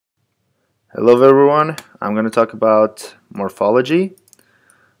Hello everyone, I'm going to talk about morphology,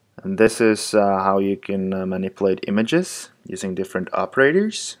 and this is how you can manipulate images using different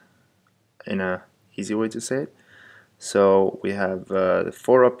operators in a easy way to say it. So we have the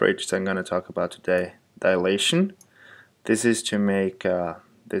four operators I'm going to talk about today. Dilation, this is to make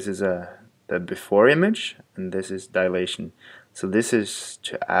this is the before image, and this is dilation. So this is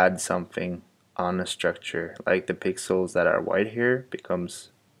to add something on a structure, like the pixels that are white here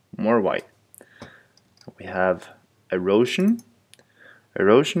becomes more white. We have erosion.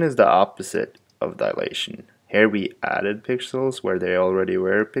 Erosion is the opposite of dilation. Here we added pixels where they already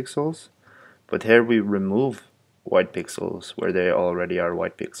were pixels, but here we remove white pixels where they already are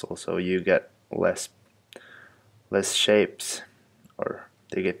white pixels, so you get less shapes, or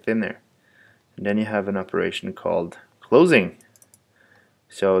they get thinner. And then you have an operation called closing.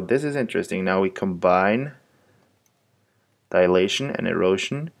 So this is interesting. Now we combine dilation and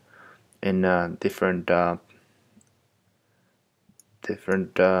erosion in different they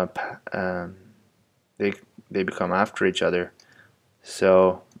become after each other.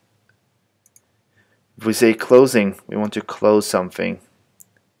 So if we say closing, we want to close something,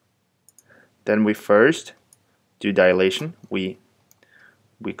 then we first do dilation. We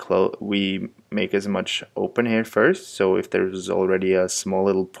make as much open here first, so if there's already a small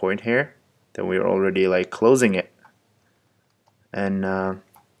little point here, then we're already like closing it. And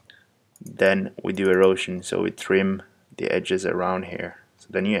then we do erosion, so we trim the edges around here, so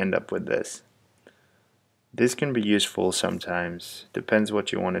then you end up with this. This can be useful sometimes, depends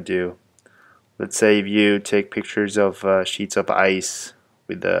what you want to do. Let's say if you take pictures of sheets of ice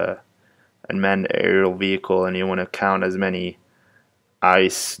with a unmanned aerial vehicle and you want to count as many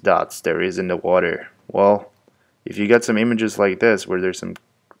ice dots there is in the water. Well, if you get some images like this where there's some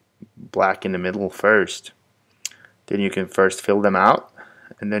black in the middle first, then you can first fill them out,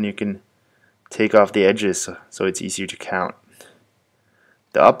 and then you can take off the edges so it's easier to count.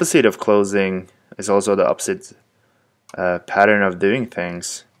 The opposite of closing is also the opposite pattern of doing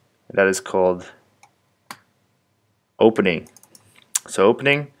things. That is called opening. So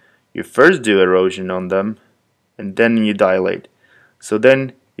opening, you first do erosion on them and then you dilate. So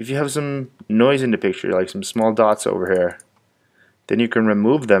then if you have some noise in the picture, like some small dots over here, then you can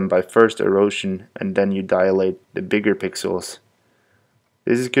remove them by first erosion and then you dilate the bigger pixels.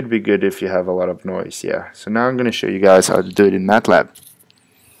 This could be good if you have a lot of noise, yeah. So now I'm going to show you guys how to do it in MATLAB.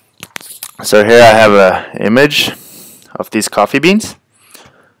 So here I have an image of these coffee beans,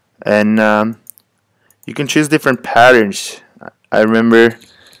 and you can choose different patterns.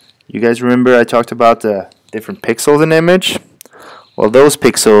 You guys remember I talked about the different pixels in the image? Well, those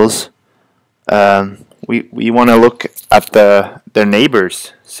pixels, we want to look at their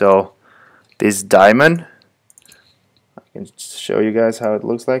neighbors. So this diamond, I can show you guys how it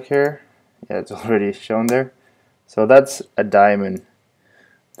looks like here. Yeah, it's already shown there. So that's a diamond.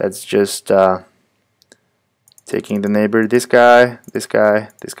 That's just taking the neighbor, this guy, this guy,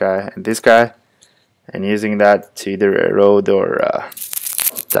 this guy, and this guy, and using that to either erode or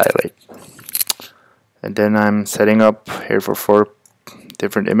dilate. And then I'm setting up here for 4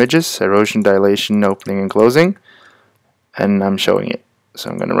 different images: erosion, dilation, opening, and closing, and I'm showing it. So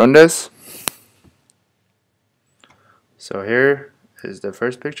I'm going to run this. So here is the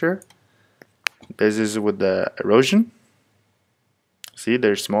first picture. This is with the erosion. See,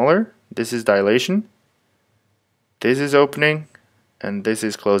 they're smaller. This is dilation. This is opening, and this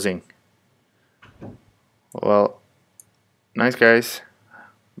is closing. Well, nice guys.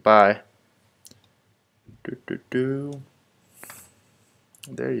 Bye.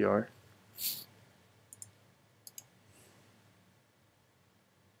 There you are.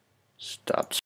 Stop.